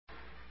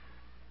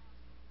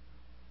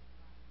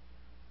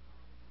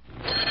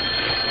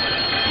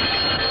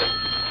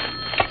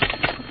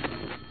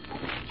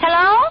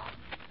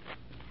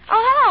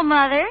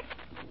Mother.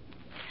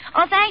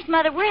 Oh, thanks,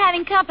 Mother. We're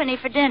having company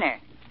for dinner.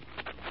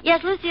 Yes,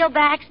 Lucille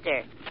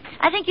Baxter.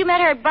 I think you met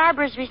her at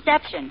Barbara's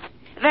reception.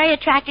 A very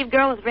attractive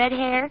girl with red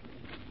hair.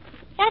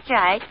 That's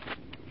right.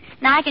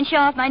 Now I can show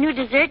off my new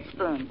dessert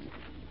spoons.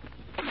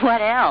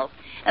 What else?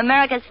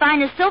 America's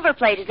finest silver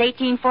plate is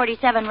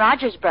 1847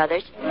 Rogers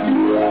Brothers.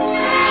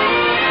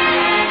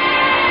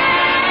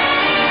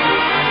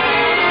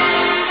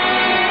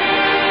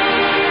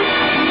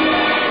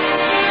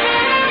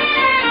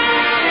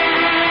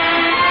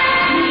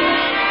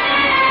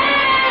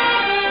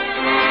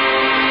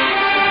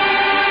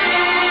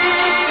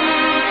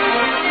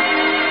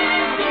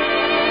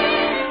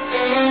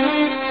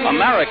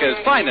 America's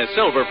finest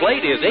silver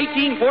plate is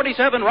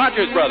 1847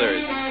 Rogers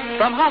Brothers.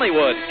 From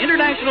Hollywood,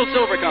 International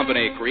Silver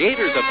Company,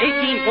 creators of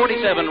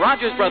 1847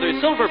 Rogers Brothers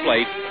Silver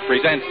Plate,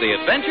 presents The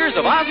Adventures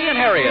of Ozzie and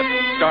Harriet,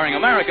 starring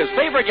America's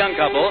favorite young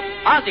couple,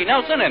 Ozzie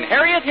Nelson and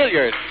Harriet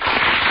Hilliard.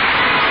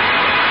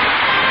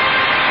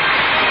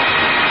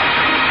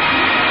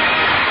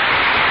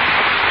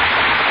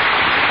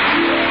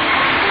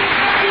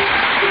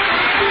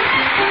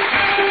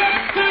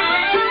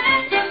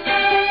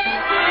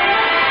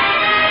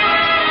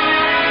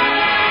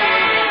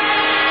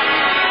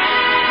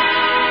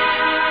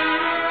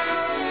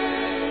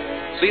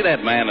 See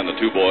that man and the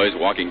two boys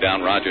walking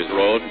down Rogers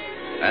Road?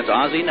 That's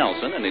Ozzie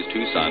Nelson and his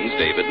two sons,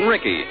 David and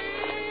Ricky.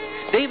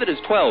 David is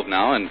 12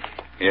 now, and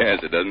yes,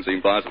 it doesn't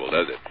seem possible,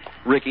 does it?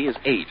 Ricky is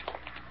 8.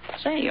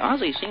 Say,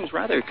 Ozzie seems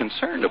rather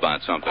concerned about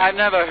something. I've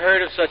never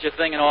heard of such a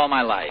thing in all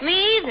my life.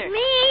 Me either.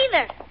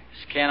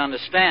 Just can't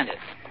understand it.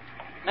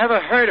 Never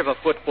heard of a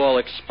football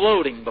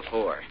exploding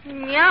before.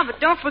 Yeah,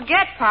 but don't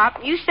forget, Pop,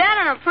 you sat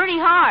on it pretty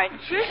hard.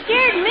 Sure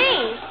scared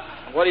me.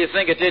 What do you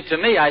think it did to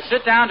me? I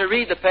sit down to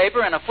read the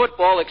paper, and a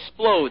football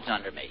explodes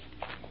under me.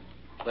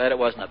 Glad it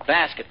wasn't a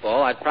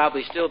basketball. I'd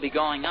probably still be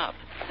going up.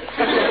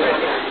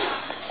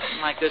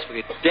 Something like this would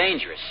be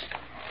dangerous.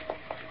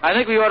 I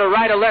think we ought to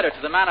write a letter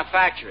to the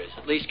manufacturers.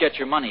 At least get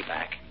your money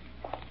back.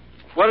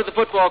 What did the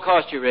football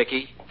cost you,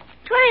 Ricky?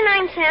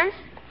 29 cents.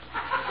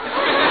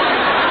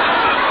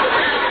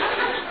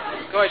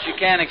 Of course, you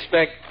can't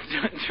expect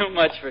too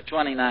much for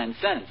 29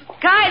 cents.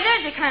 Guy,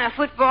 there's the kind of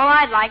football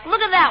I'd like. Look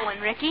at that one,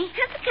 Ricky.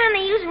 That's the kind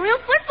they use in real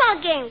football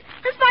games.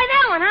 Let's buy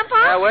that one, huh,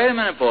 Pop? Now, wait a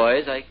minute,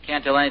 boys. I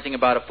can't tell anything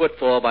about a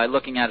football by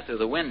looking at it through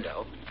the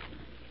window.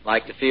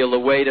 Like to feel the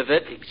weight of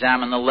it,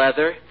 examine the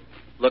leather,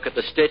 look at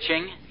the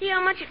stitching. See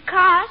how much it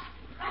costs?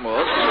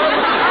 Well,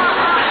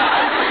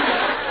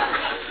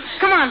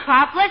 Come on,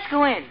 Pop, let's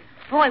go in.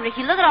 Boy,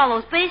 Ricky, look at all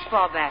those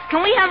baseball bats.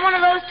 Can we have one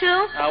of those,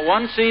 too?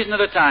 one season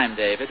at a time,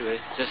 David. We're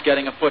just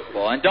getting a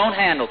football. And don't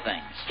handle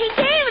things. Hey,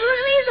 David, look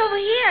at these over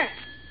here.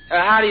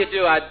 How do you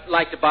do? I'd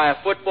like to buy a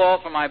football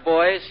for my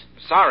boys.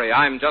 Sorry,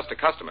 I'm just a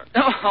customer.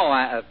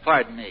 Oh,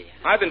 pardon me.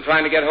 I've been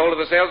trying to get hold of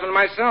the salesman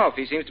myself.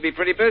 He seems to be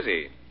pretty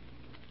busy.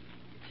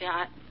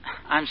 Yeah,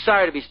 I'm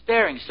sorry to be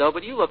staring so,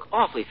 but you look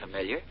awfully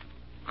familiar.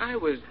 I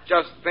was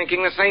just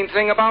thinking the same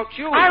thing about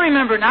you. I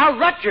remember now,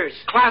 Rutgers.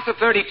 Class of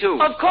 32.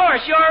 Of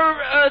course, you're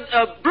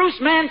Bruce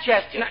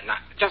Manchester.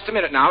 Just a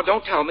minute now.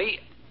 Don't tell me.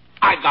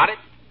 I got it.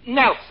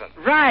 Nelson.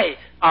 Right.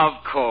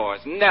 Of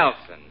course,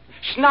 Nelson.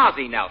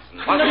 Schnozzy Nelson.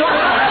 No,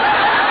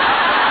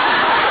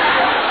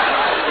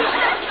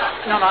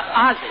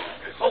 Ozzie.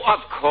 Oh,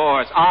 of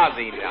course,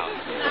 Ozzie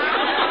Nelson.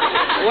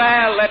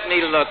 Well, let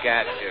me look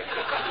at you.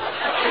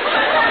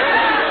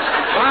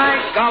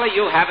 By golly,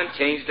 you haven't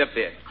changed a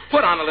bit.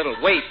 Put on a little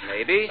weight,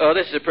 maybe. Oh,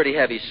 this is a pretty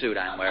heavy suit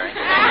I'm wearing.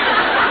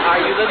 Are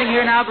you living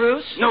here now,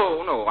 Bruce?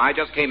 No. I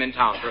just came in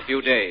town for a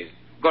few days.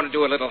 Going to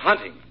do a little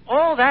hunting.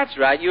 Oh, that's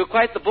right. You were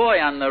quite the boy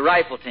on the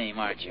rifle team,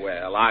 aren't you?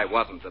 Well, I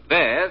wasn't the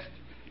best.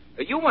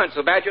 You weren't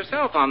so bad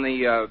yourself on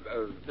the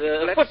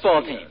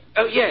football team.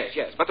 Oh,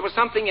 yes. But there was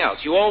something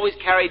else. You always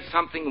carried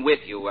something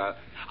with you.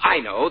 I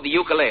know, the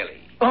ukulele.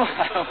 Oh, well,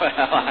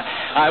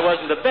 I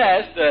wasn't the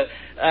best.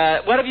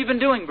 What have you been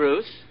doing,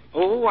 Bruce?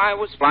 Oh, I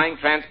was flying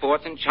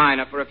transports in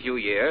China for a few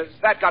years.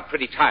 That got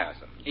pretty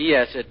tiresome.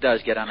 Yes, it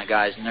does get on a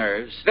guy's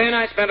nerves. Then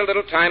I spent a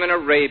little time in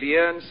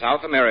Arabia and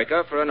South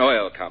America for an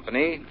oil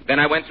company. Then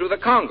I went through the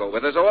Congo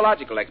with a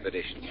zoological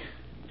expedition.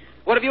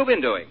 What have you been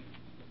doing?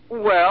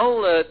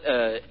 Well,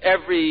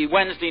 every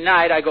Wednesday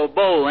night I go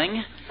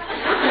bowling.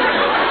 I'm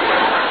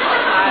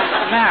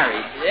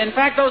married. In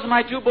fact, those are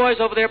my two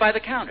boys over there by the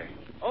counter.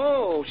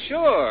 Oh,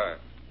 sure.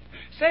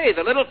 Say,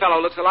 the little fellow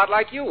looks a lot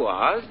like you,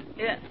 Oz.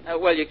 Yeah,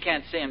 well, you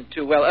can't see him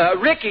too well.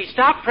 Ricky,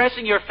 stop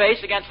pressing your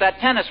face against that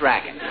tennis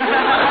racket.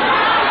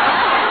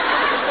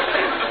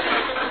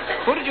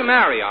 Who did you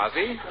marry,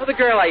 Ozzie? Well, the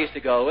girl I used to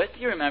go with.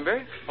 You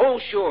remember? Oh,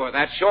 sure,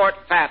 that short,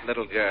 fat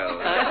little girl.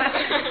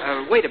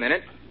 Wait a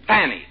minute.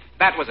 Fanny.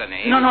 That was her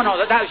name. No,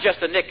 that was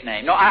just a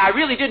nickname. No, I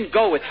really didn't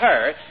go with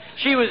her.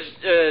 She was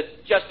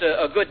just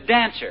a good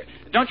dancer.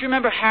 Don't you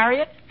remember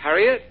Harriet?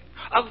 Harriet?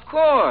 Of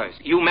course.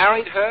 You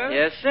married her?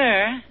 Yes,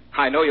 sir.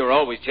 I know you're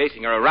always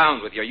chasing her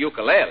around with your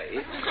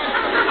ukulele.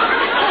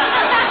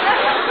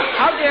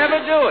 How'd you ever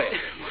do it?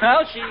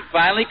 Well, she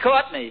finally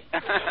caught me.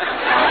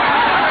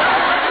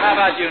 How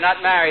about you?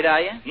 Not married,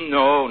 are you?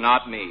 No,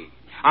 not me.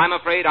 I'm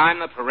afraid I'm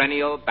the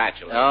perennial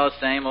bachelor. Oh,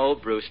 same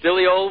old Bruce. Still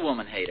the old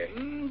woman hater.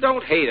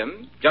 Don't hate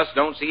him. Just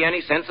don't see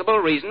any sensible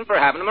reason for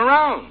having him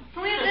around.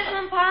 Can we have this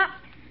one, Pop?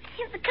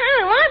 It's the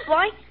kind I want,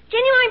 boy.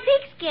 Genuine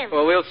pigskin.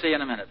 Well, we'll see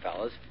in a minute,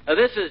 fellas.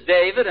 This is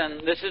David,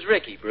 and this is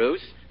Ricky,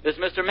 Bruce. This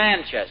is Mr.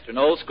 Manchester, an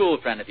old school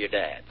friend of your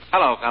dad's.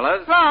 Hello,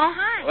 fellas. Hello,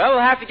 hi. Well,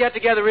 we'll have to get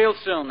together real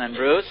soon then,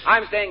 Bruce.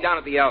 I'm staying down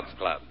at the Elks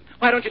Club.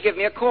 Why don't you give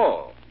me a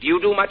call? Do you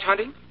do much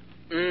hunting?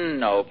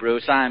 No,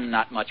 Bruce, I'm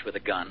not much with a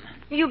gun.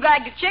 You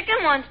bagged a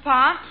chicken once,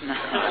 Pop.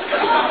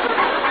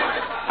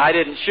 I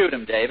didn't shoot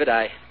him, David.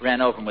 I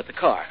ran over him with the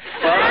car.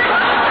 Well,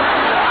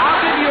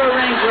 I'll give you a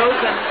ring,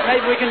 Bruce, and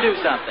maybe we can do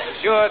something.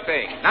 Sure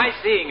thing. Nice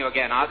seeing you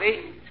again, Ozzie.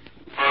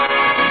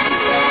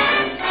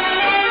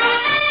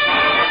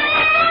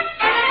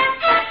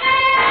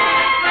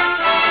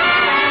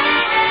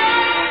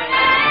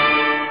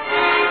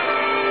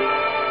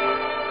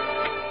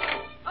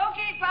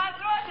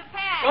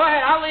 Go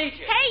ahead, I'll lead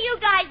you. Hey, you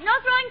guys, no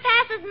throwing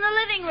passes in the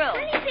living room.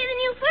 When do you see the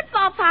new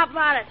football Pop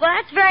bought us? Well,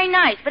 that's very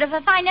nice, but if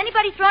I find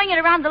anybody throwing it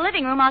around the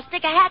living room, I'll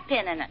stick a hat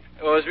pin in it.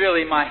 It was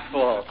really my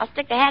fault. I'll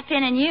stick the hat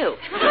pin in you.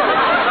 Come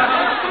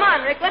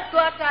on, Rick, let's go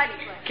outside and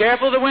play.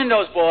 Careful of the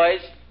windows,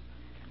 boys.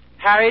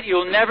 Harriet,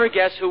 you'll never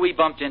guess who we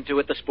bumped into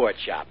at the sports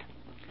shop.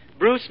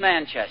 Bruce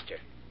Manchester.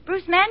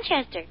 Bruce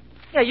Manchester.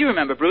 Yeah, you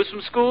remember Bruce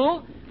from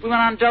school? We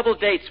went on double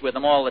dates with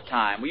him all the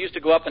time. We used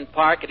to go up and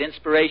park at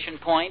Inspiration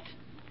Point.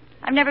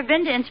 I've never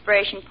been to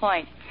Inspiration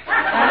Point.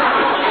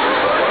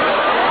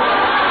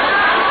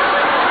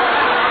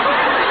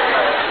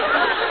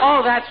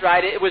 Oh, that's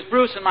right. It was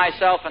Bruce and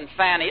myself and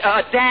Danny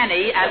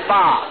and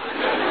Bob.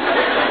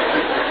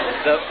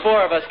 The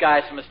four of us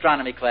guys from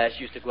astronomy class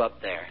used to go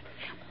up there.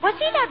 Was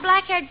he that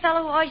black-haired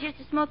fellow who always used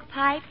to smoke a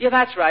pipe? Yeah,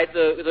 that's right.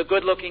 The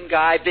good-looking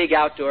guy, big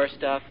outdoor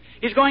stuff.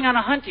 He's going on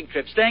a hunting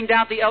trip, staying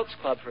down at the Elks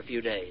Club for a few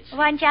days.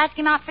 Why didn't you ask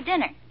him out for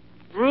dinner?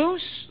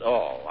 Bruce?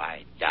 Oh,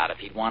 I doubt if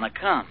he'd want to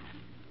come.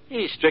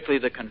 He's strictly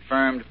the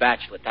confirmed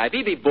bachelor type.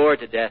 He'd be bored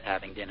to death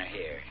having dinner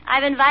here.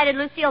 I've invited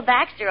Lucille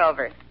Baxter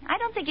over. I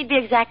don't think he'd be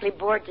exactly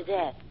bored to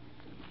death.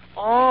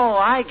 Oh,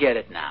 I get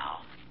it now.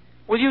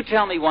 Will you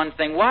tell me one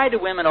thing? Why do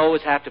women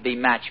always have to be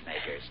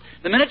matchmakers?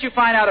 The minute you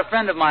find out a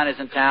friend of mine is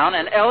in town,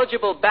 an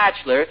eligible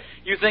bachelor,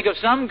 you think of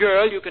some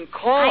girl you can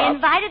call I up.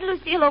 invited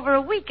Lucille over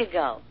a week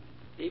ago.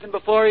 Even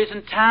before he's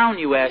in town,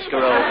 you ask her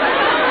over.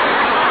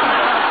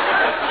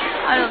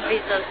 Oh, don't be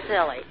so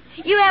silly.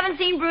 You haven't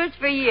seen Bruce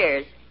for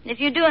years. If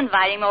you do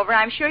invite him over,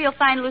 I'm sure you'll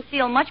find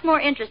Lucille much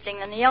more interesting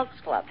than the Elks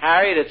Club.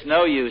 Harriet, it's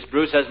no use.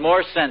 Bruce has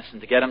more sense than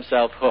to get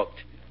himself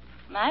hooked.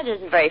 That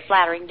isn't very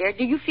flattering, dear.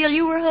 Do you feel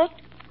you were hooked?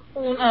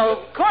 Oh, no,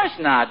 of course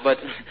not, but,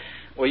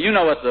 well, you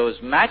know what those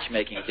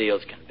matchmaking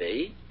deals can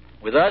be.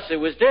 With us, it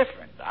was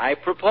different. I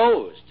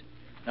proposed.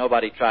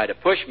 Nobody tried to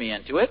push me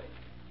into it.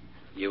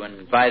 You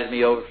invited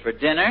me over for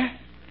dinner.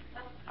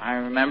 I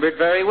remember it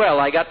very well.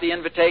 I got the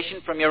invitation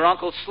from your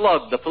Uncle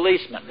Slug, the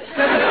policeman.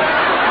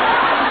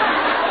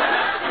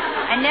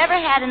 I never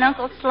had an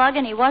Uncle Slug,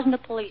 and he wasn't a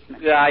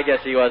policeman. Yeah, I guess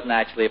he wasn't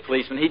actually a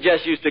policeman. He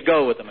just used to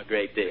go with them a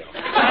great deal.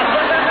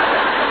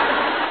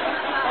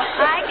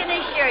 I can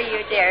assure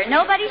you, dear,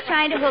 nobody's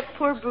trying to hook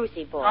poor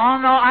Brucey boy. Oh,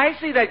 no, I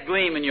see that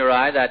gleam in your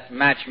eye, that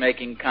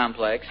matchmaking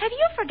complex. Have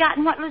you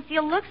forgotten what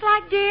Lucille looks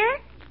like, dear?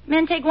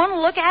 Men take one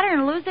look at her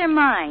and lose their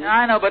mind.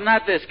 I know, but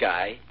not this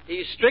guy.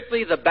 He's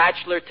strictly the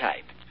bachelor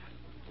type.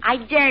 I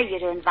dare you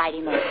to invite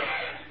him over.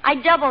 I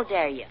double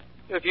dare you.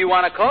 If you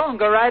want to call him,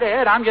 go right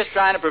ahead. I'm just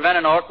trying to prevent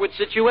an awkward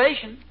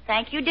situation.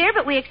 Thank you, dear,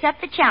 but we accept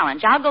the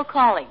challenge. I'll go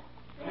call him.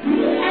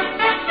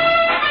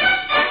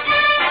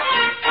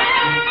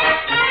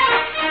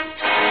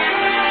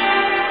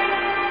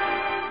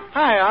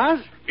 Hi, Oz.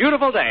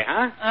 Beautiful day,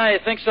 huh? I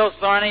think so,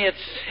 Thorny. It's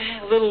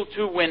a little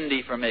too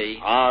windy for me.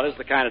 Oh, this is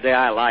the kind of day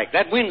I like.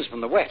 That wind's from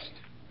the west.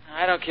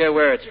 I don't care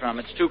where it's from.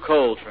 It's too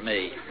cold for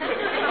me.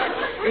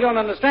 You don't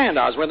understand,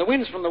 Oz. When the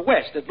wind's from the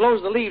west, it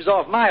blows the leaves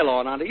off my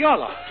lawn onto your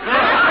lawn.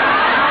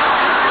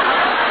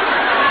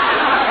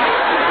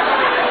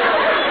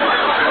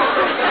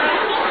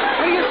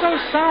 What are you so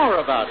sour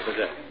about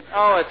today?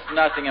 Oh, it's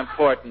nothing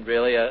important,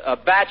 really. A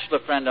bachelor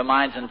friend of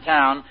mine's in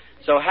town,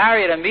 so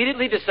Harriet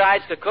immediately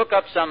decides to cook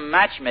up some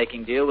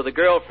matchmaking deal with a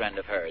girlfriend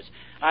of hers.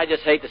 I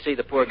just hate to see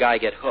the poor guy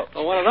get hooked.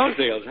 Oh, one of those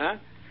deals, huh?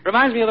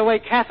 Reminds me of the way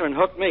Catherine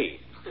hooked me.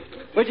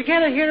 Would you care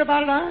to hear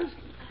about it, Oz?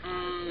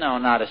 No,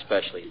 not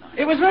especially. No.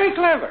 It was very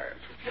clever.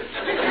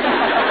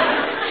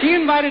 She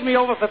invited me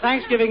over for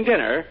Thanksgiving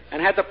dinner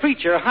and had the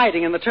preacher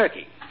hiding in the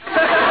turkey.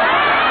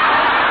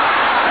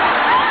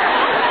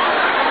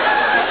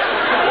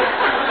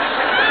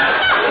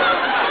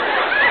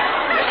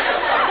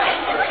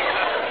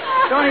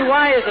 Tony,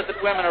 why is it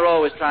that women are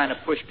always trying to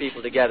push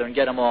people together and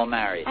get them all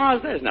married?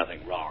 Oz, there's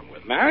nothing wrong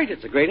with marriage.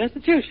 It's a great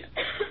institution.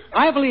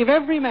 I believe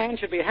every man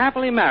should be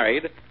happily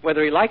married,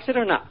 whether he likes it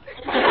or not.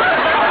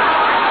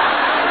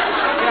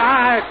 Yeah,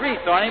 I agree,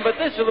 Thorny, but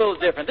this is a little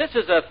different. This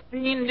is a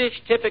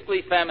fiendish,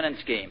 typically feminine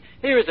scheme.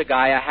 Here is a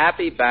guy, a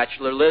happy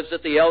bachelor, lives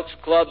at the Elks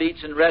Club,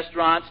 eats in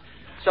restaurants.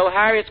 So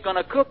Harriet's going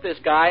to cook this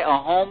guy a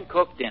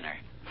home-cooked dinner.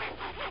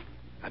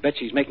 I bet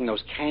she's making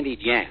those candied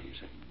yams.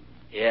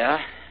 Yeah,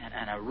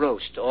 and a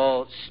roast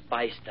all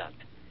spiced up.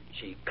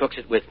 She cooks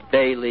it with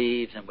bay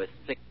leaves and with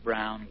thick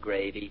brown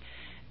gravy.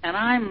 And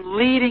I'm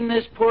leading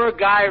this poor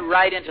guy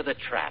right into the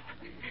trap.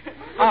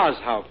 Oz,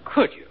 how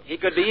could you? He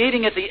could be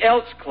eating at the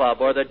Elks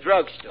Club or the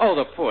drugstore. Oh,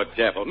 the poor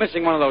devil,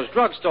 missing one of those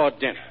drugstore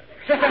dinners.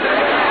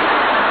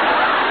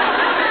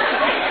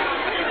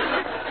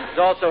 He's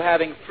also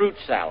having fruit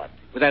salad.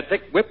 With that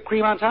thick whipped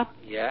cream on top?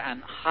 Yeah,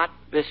 and hot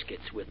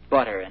biscuits with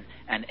butter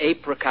and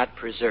apricot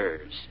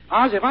preserves.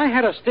 Oz, if I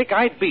had a stick,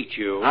 I'd beat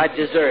you. I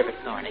deserve it,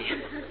 Thorny.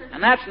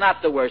 And that's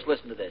not the worst.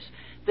 Listen to this.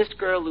 This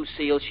girl,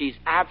 Lucille, she's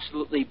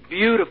absolutely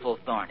beautiful,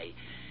 Thorny.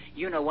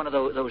 You know, one of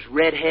those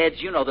redheads,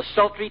 you know, the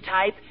sultry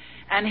type.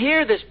 And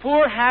here, this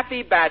poor,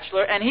 happy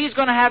bachelor, and he's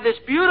going to have this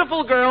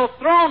beautiful girl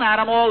thrown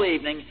at him all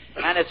evening,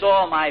 and it's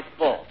all my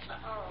fault.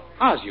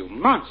 Oz, you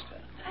monster.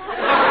 What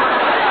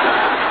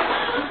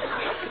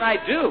can I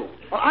do?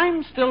 Well,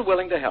 I'm still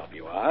willing to help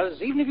you,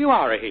 Oz, even if you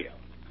are a heel.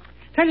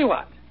 Tell you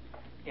what.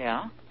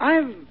 Yeah?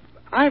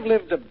 I've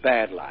lived a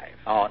bad life.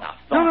 Oh, now,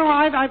 Thorny. No,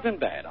 I've been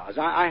bad, Oz.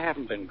 I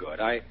haven't been good.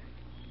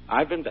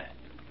 I've been bad.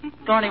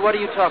 Thorny, what are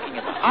you talking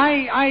about?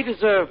 I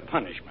deserve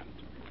punishment.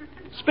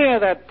 Spare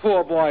that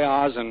poor boy,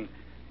 Oz, and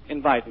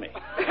invite me.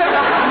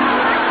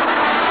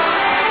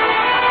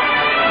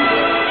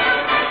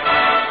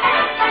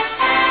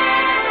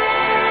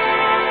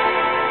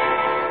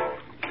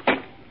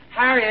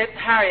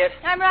 Harriet.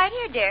 I'm right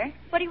here, dear.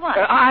 What do you want?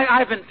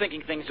 I've been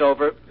thinking things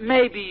over.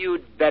 Maybe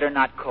you'd better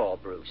not call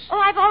Bruce. Oh,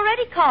 I've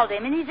already called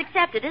him, and he's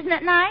accepted. Isn't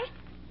it nice?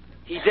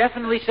 He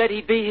definitely said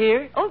he'd be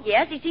here? Oh,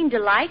 yes. He seemed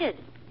delighted.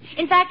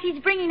 In fact, he's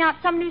bringing out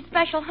some new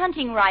special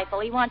hunting rifle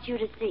he wants you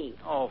to see.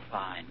 Oh,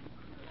 fine.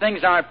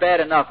 Things aren't bad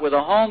enough with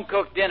a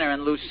home-cooked dinner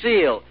and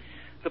Lucille.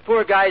 The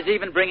poor guy's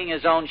even bringing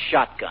his own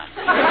shotgun.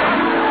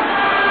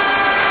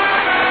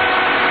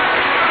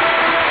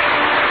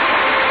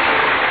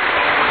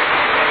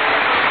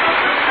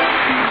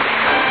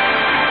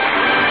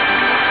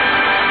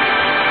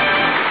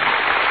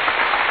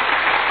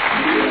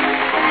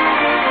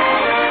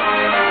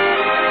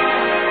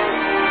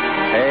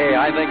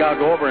 I think I'll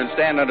go over and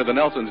stand under the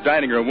Nelsons'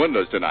 dining room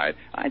windows tonight.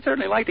 I'd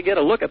certainly like to get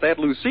a look at that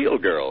Lucille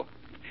girl.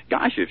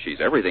 Gosh, if she's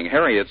everything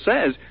Harriet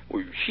says,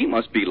 well, she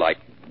must be like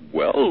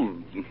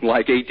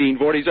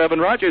 1847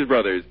 Rogers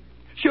Brothers.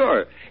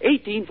 Sure,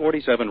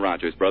 1847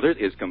 Rogers Brothers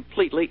is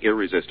completely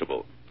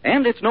irresistible.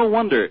 And it's no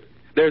wonder.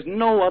 There's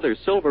no other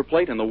silver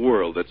plate in the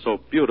world that's so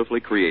beautifully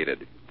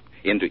created.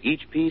 Into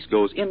each piece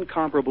goes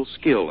incomparable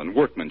skill and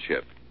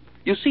workmanship.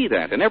 You see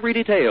that in every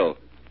detail.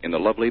 In the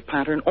lovely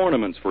pattern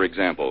ornaments, for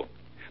example.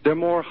 They're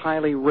more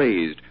highly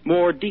raised,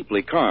 more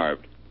deeply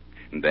carved.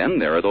 And then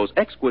there are those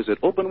exquisite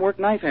open-work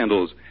knife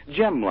handles,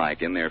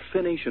 gem-like in their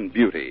finish and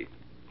beauty.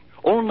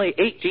 Only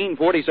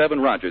 1847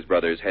 Rogers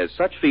Brothers has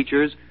such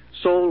features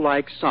so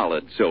like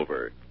solid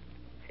silver.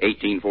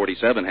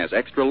 1847 has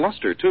extra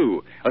luster,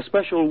 too, a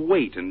special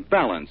weight and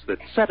balance that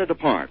set it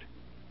apart.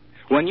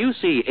 When you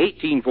see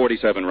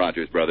 1847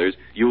 Rogers Brothers,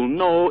 you'll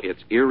know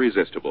it's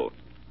irresistible,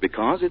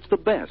 because it's the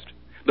best,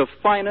 the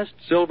finest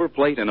silver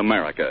plate in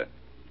America.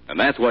 And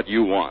that's what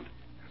you want.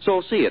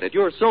 So see it at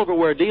your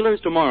silverware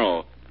dealers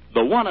tomorrow.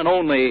 The one and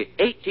only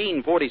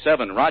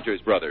 1847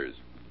 Rogers Brothers.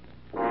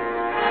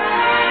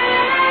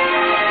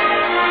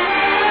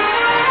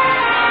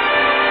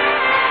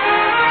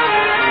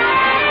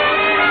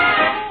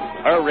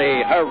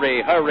 Hurry,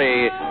 hurry,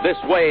 hurry. This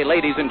way,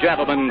 ladies and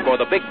gentlemen, for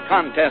the big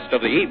contest of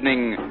the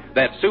evening.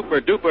 That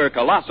super-duper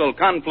colossal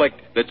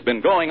conflict that's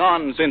been going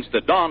on since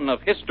the dawn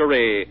of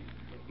history.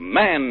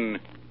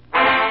 Man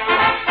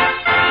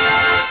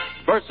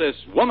versus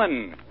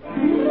woman.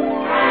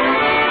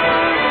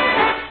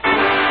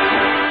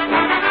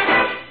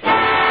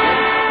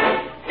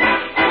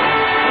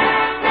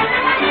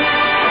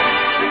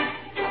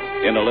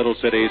 In a little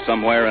city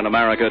somewhere in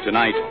America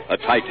tonight, a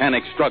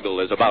titanic struggle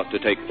is about to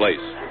take place.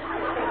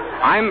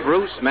 I'm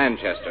Bruce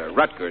Manchester,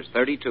 Rutgers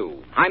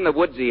 32. I'm the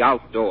woodsy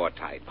outdoor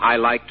type. I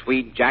like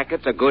tweed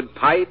jackets, a good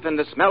pipe, and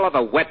the smell of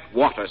a wet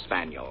water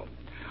spaniel.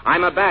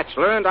 I'm a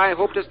bachelor, and I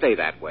hope to stay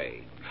that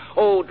way.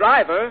 Oh,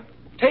 driver,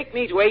 take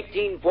me to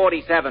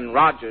 1847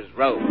 Rogers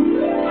Road.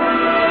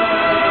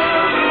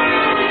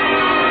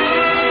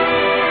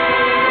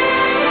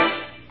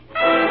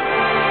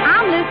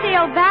 I'm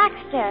Lucille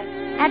Baxter.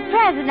 At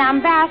present,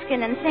 I'm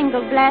basking in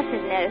single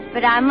blessedness,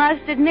 but I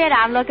must admit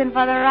I'm looking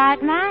for the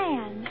right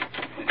man.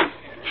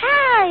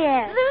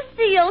 Harriet!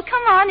 Lucille,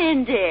 come on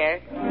in,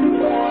 dear.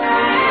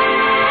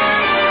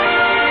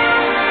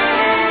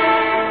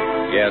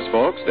 Yes,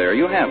 folks, there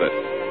you have it.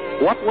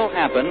 What will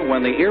happen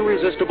when the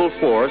irresistible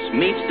force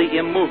meets the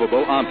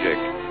immovable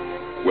object?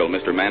 Will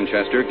Mr.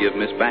 Manchester give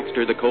Miss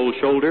Baxter the cold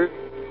shoulder?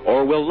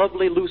 Or will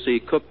lovely Lucy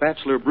cook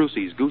Bachelor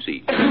Brucey's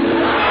goosey?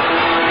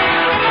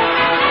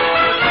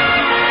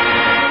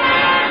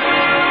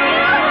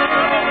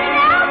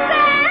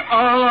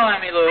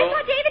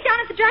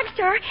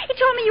 Drugstore. He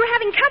told me you were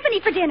having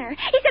company for dinner.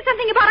 He said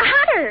something about a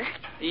hunter.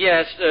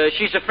 Yes,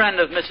 she's a friend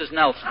of Mrs.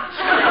 Nelson's.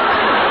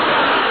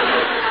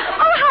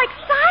 Oh, how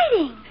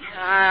exciting.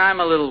 I'm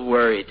a little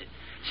worried.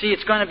 See,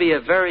 it's going to be a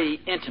very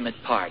intimate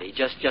party,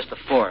 just the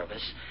four of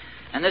us.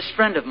 And this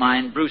friend of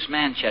mine, Bruce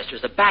Manchester,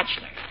 is a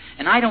bachelor.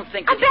 And I don't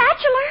think... A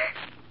bachelor?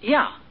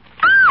 Yeah.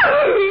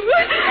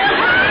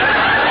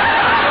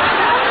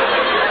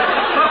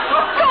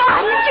 Go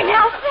on, Mr.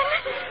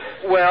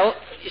 Nelson. Well,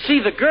 you see,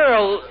 the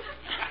girl...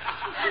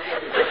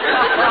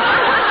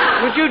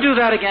 Would you do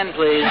that again,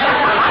 please?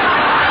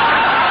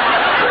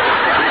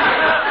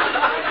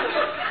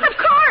 Of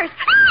course.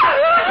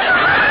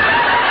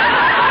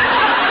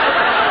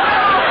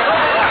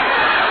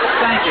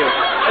 Thank you.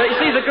 You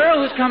see, the girl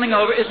who's coming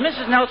over is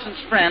Mrs. Nelson's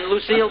friend,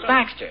 Lucille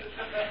Baxter.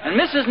 And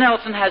Mrs.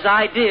 Nelson has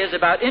ideas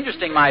about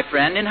interesting my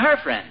friend in her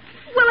friend.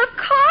 Well, of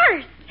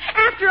course.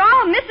 After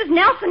all, Mrs.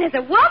 Nelson is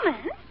a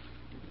woman.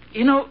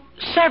 You know,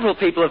 several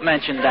people have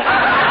mentioned that.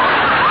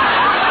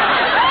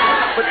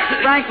 But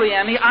frankly,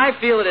 Emmy, I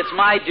feel that it's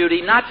my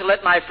duty not to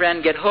let my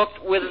friend get hooked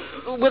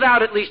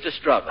without at least a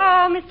struggle.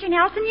 Oh, Mr.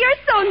 Nelson, you're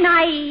so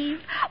naive.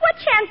 What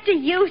chance do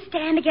you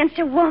stand against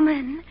a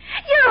woman?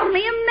 You're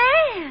only a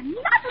man.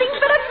 Nothing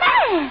but a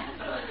man.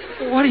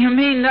 What do you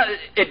mean?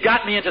 It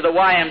got me into the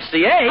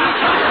YMCA.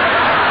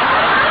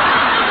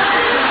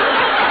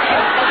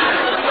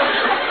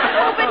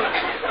 Oh,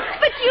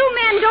 but you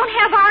men don't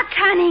have our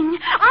cunning,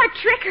 our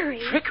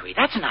trickery. Trickery?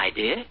 That's an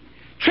idea.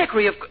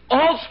 Trickery of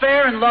all's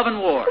fair in love and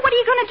war. What are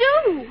you going to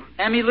do?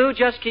 Emmy Lou,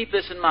 just keep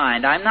this in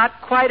mind. I'm not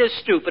quite as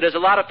stupid as a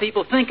lot of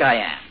people think I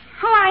am.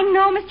 Oh, I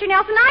know, Mr.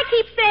 Nelson. I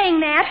keep saying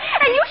that.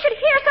 And you should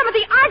hear some of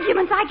the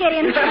arguments I get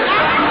into.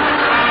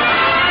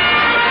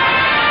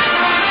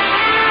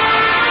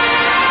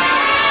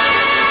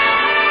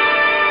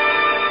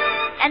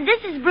 And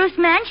this is Bruce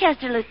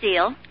Manchester,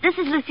 Lucille. This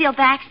is Lucille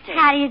Baxter.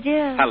 How do you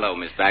do? Hello,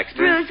 Miss Baxter.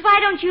 Bruce, why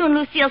don't you and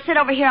Lucille sit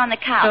over here on the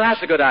couch? Well,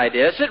 that's a good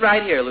idea. Sit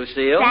right here,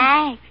 Lucille.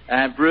 Thanks.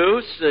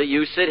 Bruce,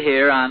 you sit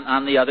here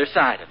on the other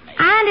side of me.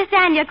 I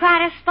understand you're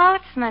quite a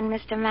sportsman,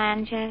 Mr.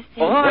 Manchester.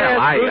 Oh, yes,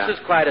 Well, Bruce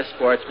is quite a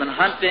sportsman.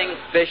 Hunting,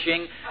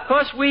 fishing. Of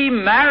course, we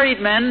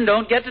married men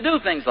don't get to do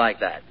things like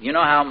that. You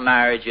know how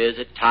marriage is.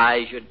 It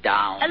ties you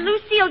down.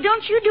 Lucille,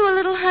 don't you do a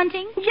little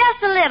hunting?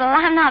 Just a little.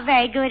 I'm not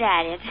very good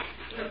at it.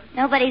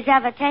 Nobody's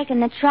ever taken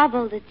the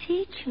trouble to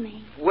teach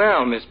me.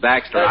 Well, Miss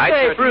Baxter, I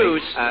say, certainly...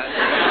 Bruce.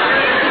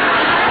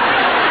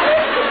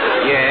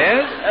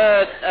 Yes?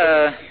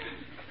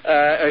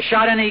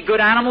 Shot any good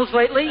animals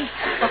lately?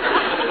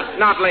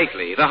 Not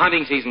lately. The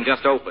hunting season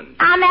just opened.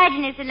 I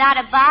imagine it's a lot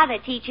of bother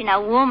teaching a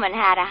woman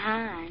how to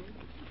hunt.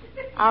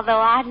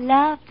 Although I'd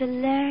love to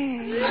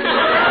learn.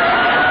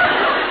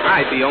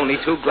 I'd be only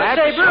too glad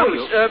Say, to show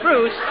Bruce, you.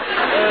 Bruce,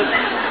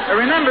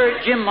 remember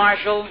Jim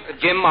Marshall?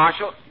 Jim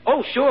Marshall?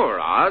 Oh, sure,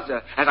 Oz.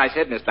 As I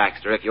said, Miss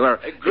Baxter, if you're...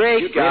 A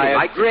great guy,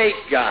 really a great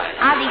guy.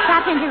 Ozzie,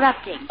 stop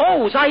interrupting.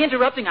 Oh, was I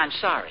interrupting? I'm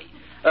sorry.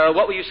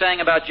 What were you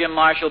saying about Jim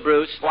Marshall,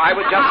 Bruce? Well, I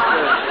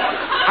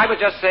was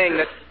just saying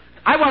that...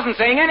 I wasn't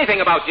saying anything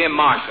about Jim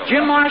Marshall.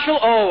 Jim Marshall?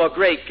 Oh, a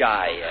great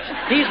guy, yes.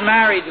 He's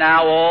married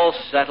now, all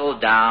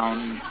settled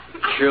down.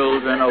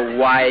 Children, a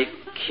wife,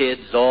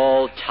 kids,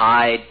 all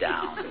tied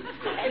down.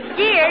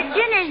 Dear,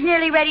 dinner's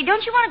nearly ready.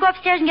 Don't you want to go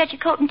upstairs and get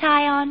your coat and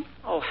tie on?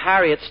 Oh,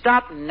 Harriet,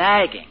 stop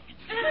nagging.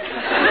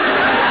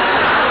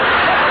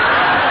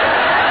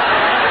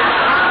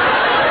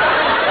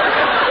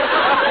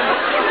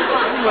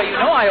 Well, you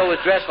know I always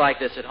dress like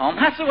this at home.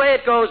 That's the way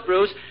it goes,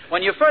 Bruce.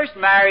 When you're first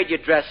married, you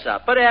dress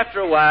up. But after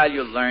a while,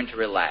 you learn to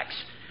relax.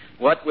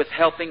 What with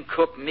helping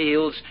cook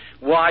meals,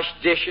 wash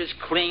dishes,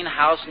 clean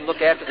house, and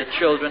look after the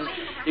children,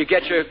 you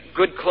get your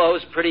good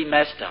clothes pretty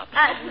messed up.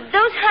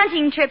 Those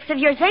hunting trips of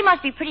yours, they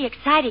must be pretty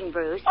exciting,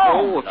 Bruce.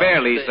 Oh,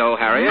 fairly so,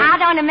 Harriet. I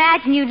don't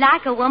imagine you'd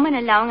like a woman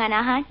along on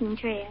a hunting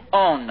trip.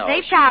 Oh, no.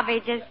 They probably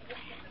just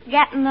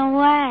get in the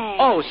way.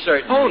 Oh,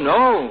 certainly. Oh,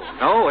 no.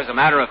 No, as a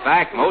matter of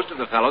fact, most of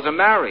the fellows are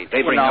married.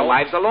 They bring their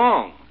wives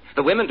along.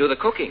 The women do the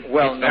cooking.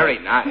 Well, it's no. very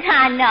nice.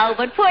 I know,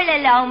 but poor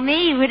little old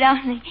me would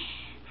only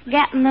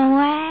get in the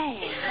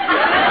way.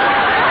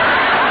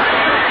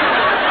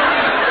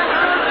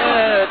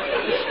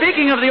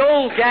 Speaking of the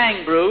old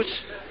gang, Bruce,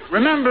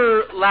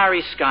 remember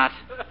Larry Scott?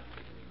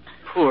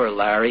 Poor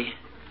Larry.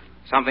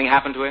 Something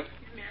happened to him?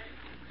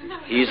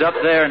 He's up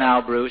there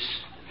now, Bruce.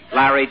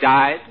 Larry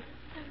died?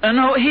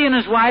 No, he and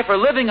his wife are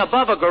living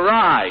above a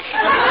garage.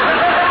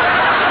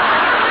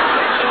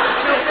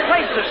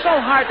 Places are so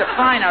hard to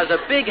find now. There's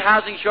a big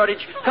housing shortage.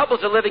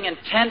 Couples are living in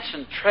tents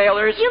and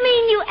trailers. You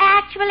mean you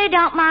actually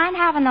don't mind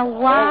having the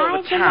All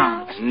wives over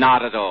town. along?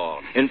 Not at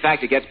all. In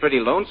fact, it gets pretty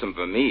lonesome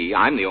for me.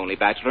 I'm the only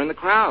bachelor in the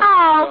crowd.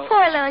 Oh,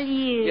 poor little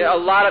you. Yeah, a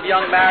lot of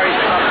young married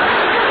couples.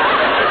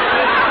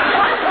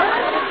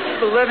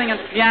 People living in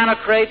piano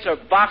crates or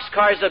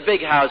boxcars, a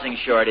big housing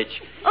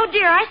shortage. Oh,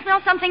 dear, I smell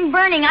something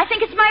burning. I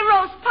think it's my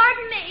roast.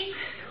 Pardon me.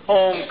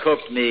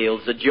 Home-cooked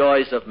meals, the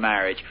joys of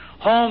marriage.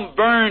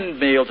 Home-burned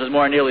meals is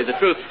more nearly the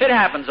truth. It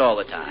happens all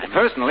the time.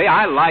 Personally,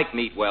 I like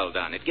meat well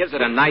done. It gives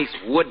it a nice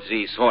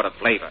woodsy sort of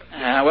flavor.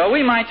 Well,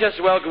 we might just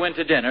well go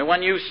into dinner.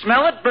 When you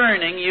smell it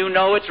burning, you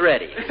know it's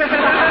ready. Everything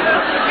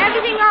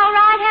all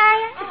right,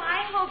 Harriet? Oh,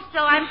 I hope so.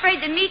 I'm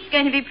afraid the meat's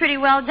going to be pretty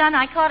well done.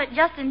 I caught it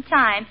just in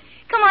time.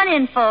 Come on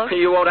in, folks.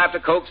 You won't have to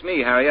coax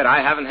me, Harriet.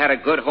 I haven't had a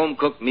good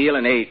home-cooked meal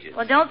in ages.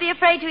 Well, don't be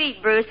afraid to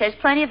eat, Bruce. There's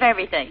plenty of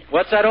everything.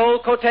 What's that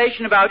old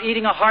quotation about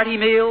eating a hearty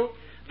meal?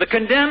 The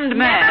condemned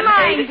man Never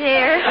mind, ate...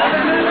 dear.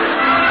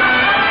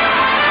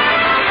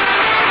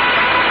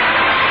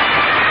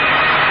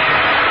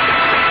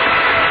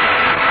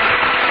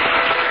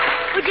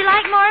 Would you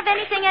like more of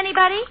anything,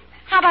 anybody?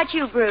 How about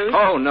you, Bruce?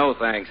 Oh, no,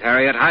 thanks,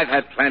 Harriet. I've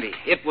had plenty.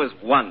 It was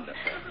wonderful.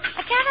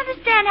 I can't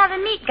understand how the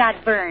meat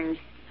got burned.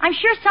 I'm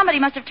sure somebody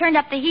must have turned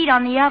up the heat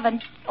on the oven.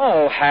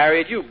 Oh,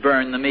 Harriet, you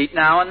burn the meat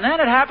now and then.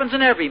 It happens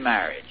in every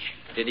marriage.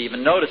 Didn't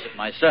even notice it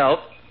myself.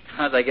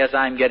 I guess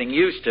I'm getting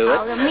used to it.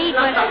 Oh, the meat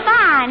was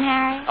fine,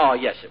 Harry. Oh,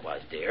 yes, it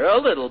was, dear. A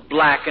little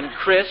black and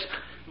crisp,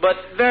 but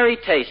very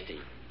tasty.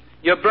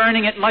 You're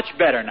burning it much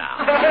better now.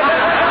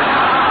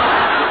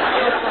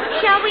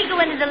 Shall we go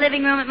into the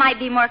living room? It might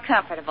be more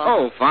comfortable.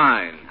 Oh,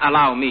 fine.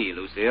 Allow me,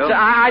 Lucille. So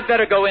I'd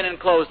better go in and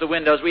close the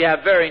windows. We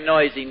have very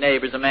noisy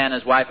neighbors, a man,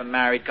 his wife, a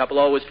married couple,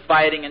 always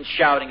fighting and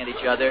shouting at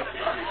each other.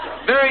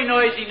 Very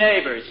noisy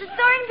neighbors. The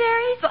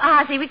Thornberrys? Well,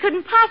 Ozzie, we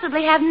couldn't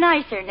possibly have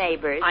nicer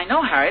neighbors. I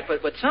know, Harriet,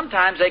 but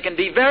sometimes they can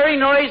be very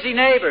noisy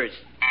neighbors.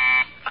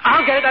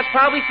 I'll get it. That's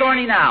probably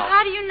Thorny now.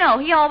 How do you know?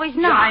 He always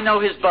knows. Yeah, I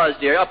know his buzz,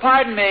 dear.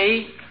 Pardon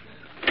me.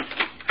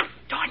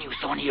 Darn you,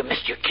 Thorny, you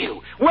missed your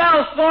cue.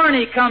 Well,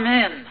 Thorny, come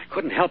in. I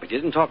couldn't help it. You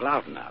didn't talk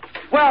loud enough.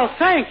 Well,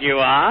 thank you,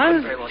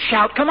 Oz. Very well,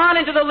 shout. Come on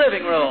into the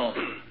living room.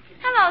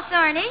 Hello,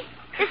 Thorny.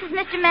 This is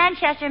Mr.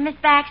 Manchester and Miss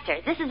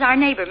Baxter. This is our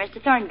neighbor, Mr.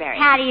 Thornberry.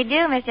 How do you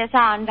do, Mr.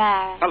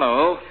 Thornberry?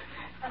 Hello.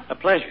 A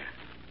pleasure.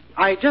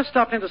 I just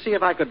stopped in to see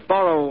if I could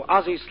borrow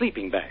Ozzie's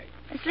sleeping bag.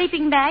 A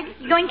sleeping bag?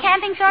 You going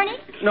camping, Thorny?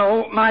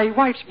 No, my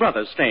wife's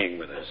brother's staying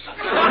with us.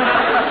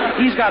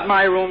 He's got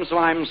my room, so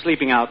I'm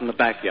sleeping out in the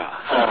backyard.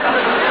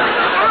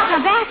 Out in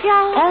the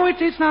backyard? Oh,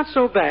 it's not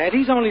so bad.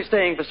 He's only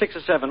staying for 6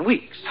 or 7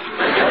 weeks.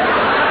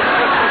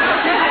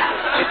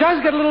 It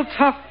does get a little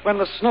tough when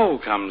the snow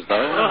comes, though.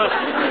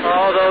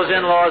 Oh, those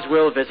in-laws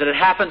will visit. It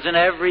happens in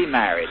every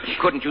marriage.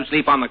 Couldn't you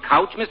sleep on the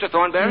couch, Mr.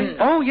 Thornberry?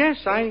 Oh,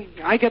 yes,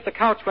 I get the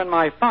couch when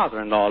my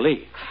father-in-law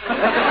leaves. There's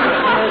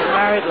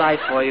married life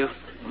for you.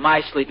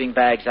 My sleeping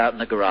bag's out in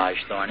the garage,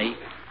 Thorny.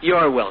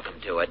 You're welcome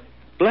to it.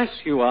 Bless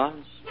you, Oz.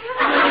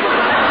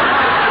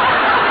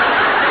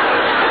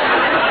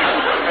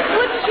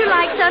 Wouldn't you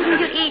like something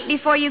to eat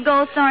before you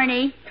go,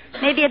 Thorny?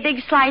 Maybe a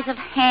big slice of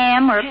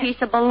ham or a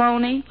piece of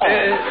bologna?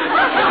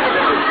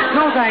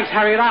 No, thanks,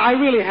 Harriet. I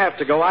really have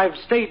to go. I've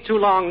stayed too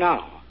long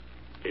now.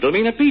 It'll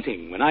mean a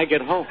beating when I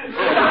get home. Good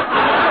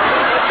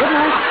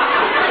night.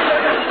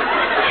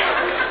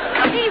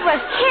 He was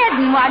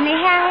kidding, wasn't he,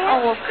 Harriet?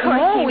 Oh, of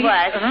course he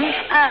was.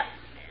 Uh-huh.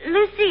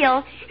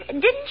 Lucille,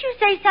 didn't you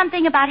say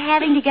something about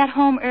having to get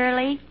home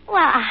early?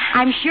 Well,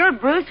 I'm sure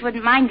Bruce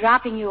wouldn't mind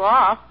dropping you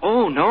off.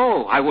 Oh,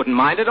 no. I wouldn't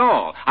mind at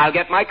all. I'll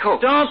get my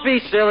coat. Don't be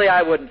silly.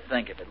 I wouldn't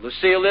think of it.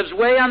 Lucille lives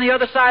way on the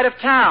other side of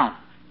town.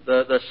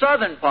 The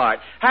southern part.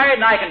 Harriet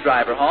and I can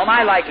drive her home.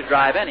 I like to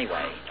drive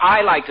anyway.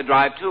 I like to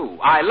drive, too.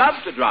 I love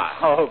to drive.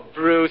 Oh,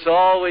 Bruce,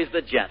 always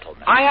the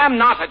gentleman. I am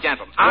not a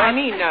gentleman. I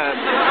mean,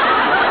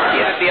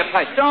 it'd be a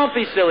pleasure. Don't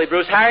be silly,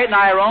 Bruce. Harriet and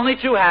I are only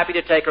too happy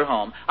to take her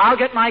home. I'll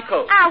get my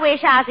coat. I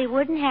wish Ozzie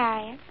wouldn't,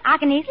 Harriet. I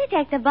can easily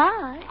take the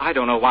bus. I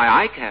don't know why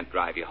I can't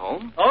drive you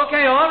home.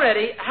 Okay, all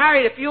ready.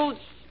 Harriet, if you'll...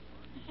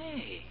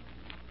 Hey.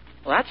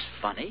 Well, that's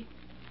funny.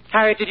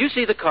 Harriet, did you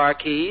see the car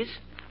keys?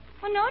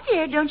 Well, no,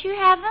 dear. Don't you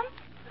have them?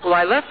 Well,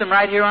 I left them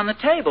right here on the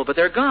table, but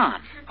they're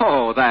gone.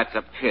 Oh, that's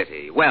a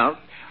pity. Well,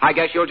 I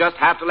guess you'll just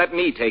have to let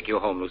me take you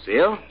home,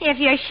 Lucille. If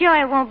you're sure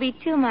it won't be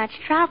too much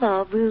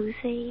trouble,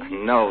 Brucey.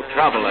 No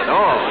trouble at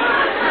all.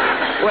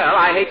 Well,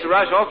 I hate to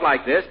rush off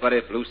like this, but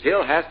if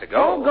Lucille has to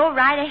go... Oh, go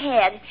right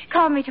ahead.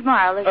 Call me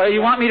tomorrow, Lucille.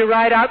 You want me to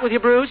ride out with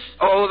you, Bruce?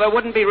 Oh, there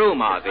wouldn't be room,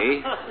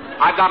 Ozzie.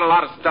 I've got a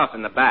lot of stuff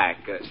in the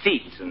back,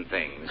 seats and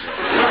things.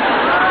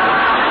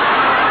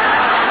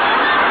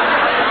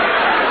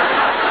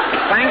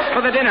 Thanks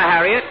for the dinner,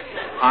 Harriet.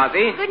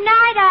 Ozzie? Good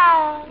night,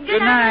 all. Good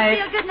night,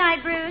 Lucille. Good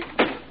night, Bruce.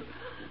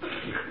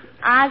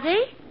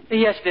 Ozzie?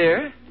 Yes,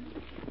 dear.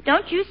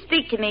 Don't you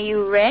speak to me,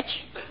 you wretch.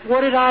 What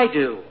did I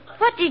do?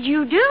 What did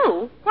you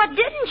do? What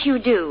didn't you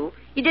do?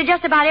 You did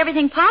just about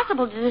everything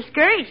possible to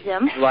discourage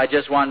them. Well, I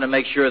just wanted to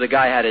make sure the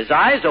guy had his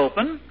eyes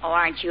open. Oh,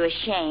 aren't you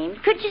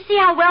ashamed? Couldn't you see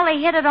how well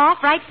they hit it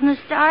off right from the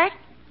start?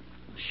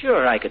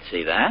 Sure, I could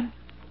see that.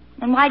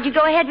 Then why'd you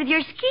go ahead with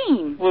your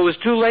scheme? Well, it was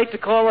too late to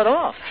call it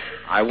off.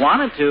 I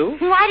wanted to.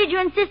 Why did you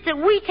insist that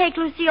we take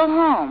Lucille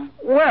home?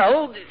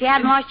 Well... If you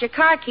hadn't lost your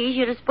car keys,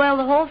 you'd have spoiled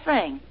the whole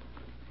thing.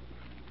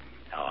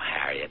 Oh,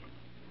 Harriet,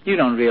 you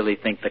don't really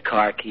think the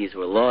car keys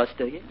were lost,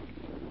 do you?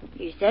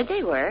 You said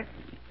they were.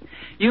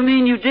 You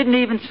mean you didn't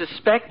even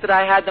suspect that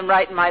I had them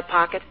right in my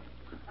pocket?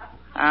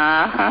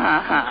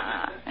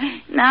 Now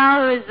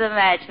who's the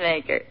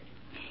matchmaker?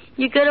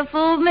 You could have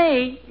fooled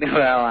me.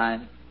 Well,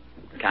 I'm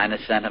kind of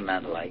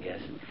sentimental, I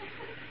guess.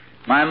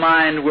 My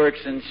mind works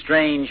in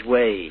strange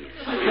ways.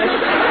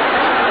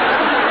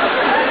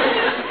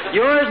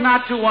 Yours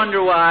not to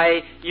wonder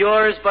why,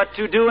 yours but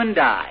to do and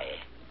die.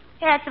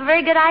 Yeah, it's a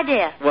very good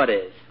idea. What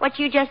is? What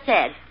you just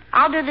said.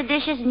 I'll do the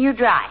dishes and you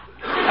dry.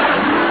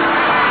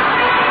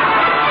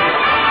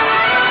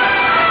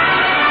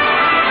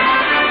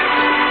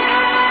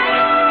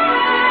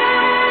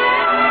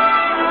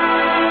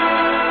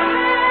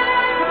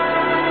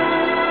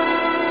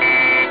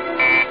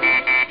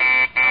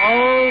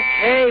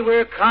 Okay,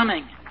 we're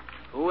coming.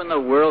 Who in the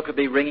world could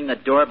be ringing the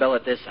doorbell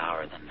at this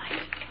hour of the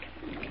night?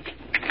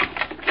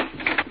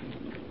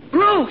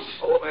 Bruce!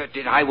 Oh,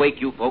 did I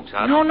wake you folks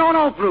up?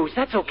 No, Bruce.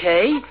 That's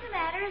okay. What's the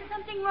matter? Is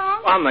something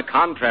wrong? On the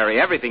contrary,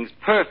 everything's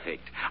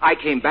perfect. I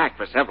came back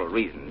for several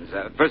reasons.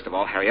 First of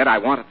all, Harriet, I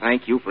want to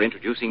thank you for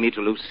introducing me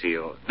to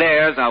Lucille.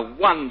 There's a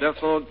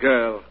wonderful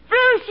girl.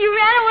 Bruce, you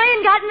ran away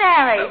and got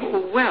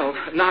married. Well,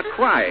 not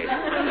quite.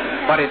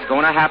 But it's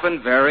going to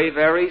happen very,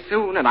 very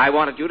soon, and I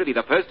wanted you to be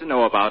the first to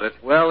know about it.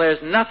 Well,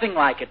 there's nothing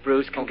like it,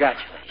 Bruce.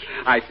 Congratulations.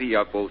 I see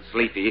you're both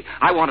sleepy.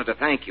 I wanted to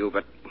thank you,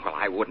 but, well,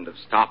 I wouldn't have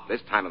stopped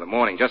this time of the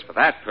morning just for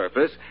that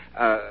purpose.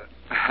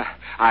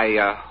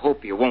 I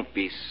hope you won't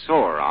be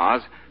sore,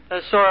 Oz.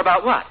 Sore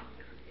about what?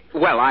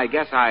 Well, I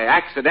guess I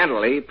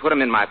accidentally put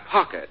them in my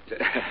pocket.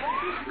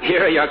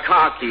 Here are your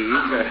car keys.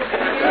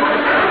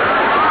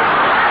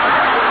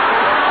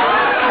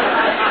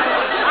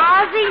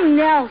 Ozzie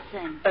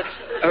Nelson.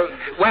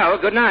 Well,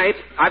 good night.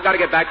 I've got to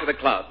get back to the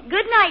club.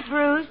 Good night,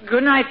 Bruce.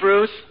 Good night,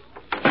 Bruce.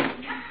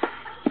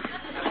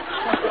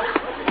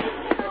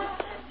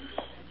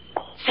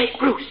 Say,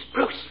 Bruce.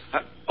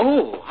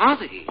 Oh,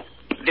 Ozzie.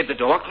 Did the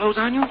door close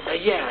on you?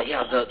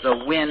 Yeah,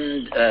 the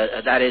wind,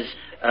 that is,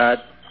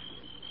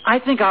 I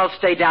think I'll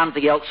stay down at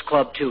the Elks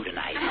Club, too,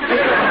 tonight.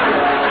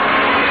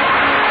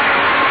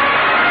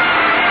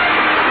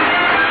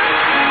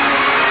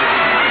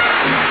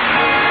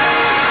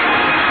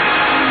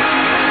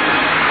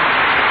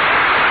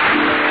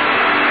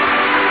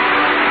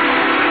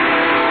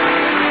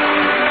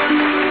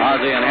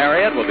 Ozzie and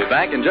Harriet will be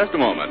back in just a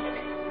moment.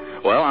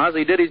 Well,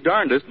 Ozzie did his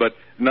darndest, but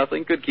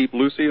nothing could keep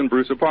Lucy and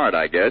Bruce apart,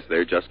 I guess.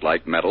 They're just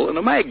like metal and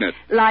a magnet.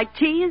 Like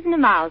cheese and a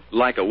mouse.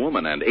 Like a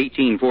woman and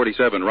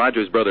 1847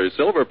 Rogers Brothers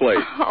silver plate.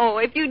 Oh,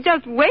 if you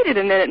just waited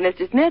a minute,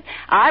 Mr. Smith,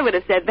 I would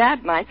have said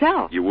that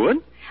myself. You would?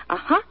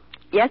 Uh-huh.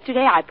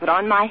 Yesterday I put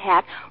on my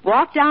hat,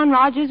 walked down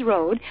Rogers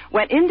Road,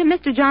 went into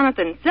Mr.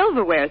 Jonathan's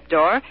silverware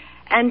store,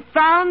 and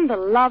found the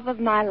love of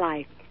my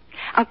life.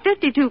 A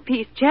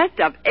 52-piece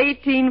chest of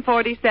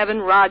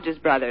 1847 Rogers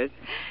Brothers.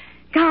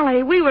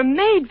 Golly, we were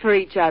made for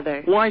each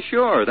other. Why,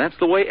 sure. That's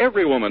the way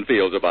every woman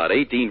feels about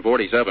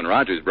 1847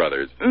 Rogers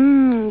Brothers.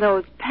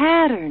 Those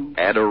patterns.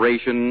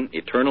 Adoration,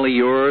 eternally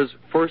yours,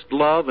 first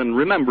love, and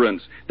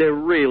remembrance. They're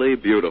really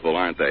beautiful,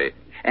 aren't they?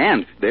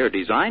 And they're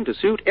designed to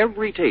suit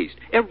every taste,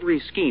 every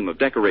scheme of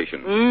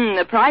decoration.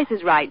 The price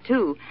is right,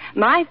 too.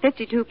 My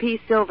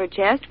 52-piece silver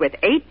chest with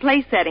 8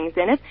 place settings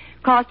in it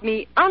cost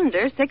me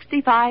under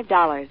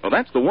 $65. Well,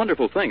 that's the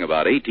wonderful thing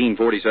about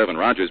 1847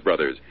 Rogers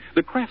Brothers.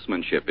 The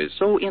craftsmanship is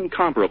so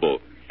incomparable,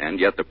 and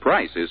yet the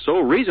price is so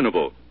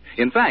reasonable.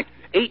 In fact,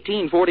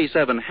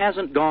 1847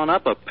 hasn't gone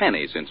up a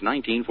penny since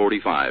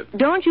 1945.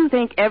 Don't you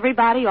think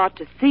everybody ought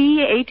to see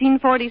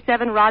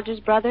 1847 Rogers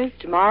Brothers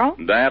tomorrow?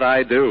 That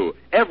I do.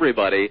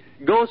 Everybody,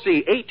 go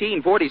see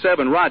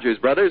 1847 Rogers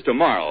Brothers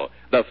tomorrow.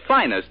 The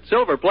finest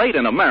silver plate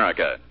in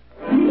America.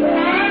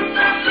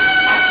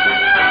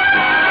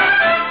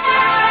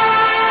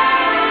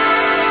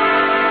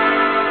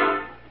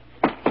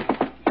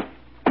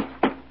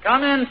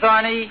 Come in,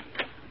 Thorny.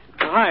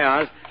 Hi,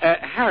 Oz.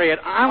 Harriet,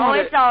 I want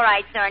to... it's all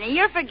right, Thorny.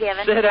 You're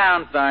forgiven. Sit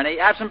down, Thorny.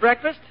 Have some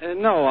breakfast?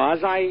 No, Oz.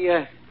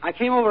 I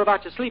came over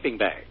about your sleeping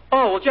bag.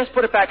 Oh, well, just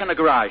put it back in the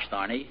garage,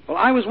 Thorny. Well,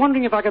 I was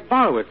wondering if I could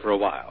borrow it for a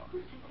while.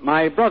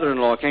 My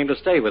brother-in-law came to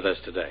stay with us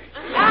today.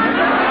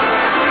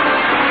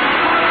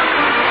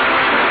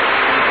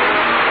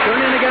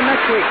 Tune in again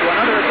next week to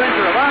another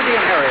adventure of Ozzie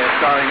and Harriet,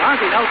 starring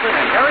Ozzie Nelson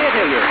and Harriet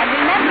Hilliard. And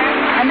remember,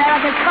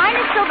 America's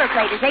finest silver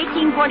plate is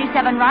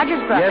 1847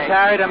 Rogers Brothers. Yes,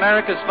 Harriet,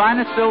 America's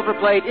finest silver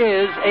plate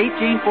is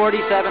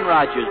 1847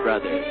 Rogers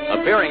Brothers.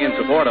 Appearing in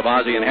support of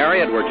Ozzie and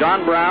Harriet were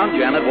John Brown,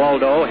 Janet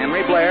Waldo,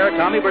 Henry Blair,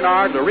 Tommy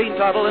Bernard, Lorene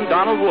Tuttle, and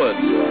Donald Woods.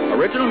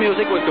 Original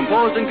music was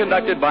composed and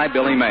conducted by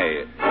Billy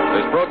May.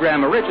 This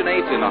program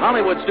originates in the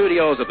Hollywood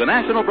studios of the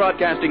National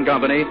Broadcasting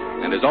Company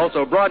and is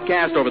also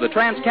broadcast over the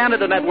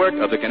Trans-Canada Network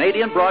of the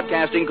Canadian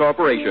Broadcasting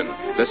Corporation.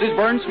 This is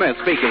Vern Smith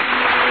speaking.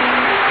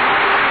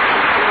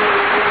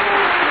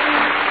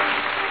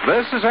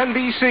 This is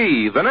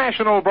NBC, the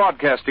National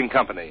Broadcasting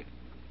Company.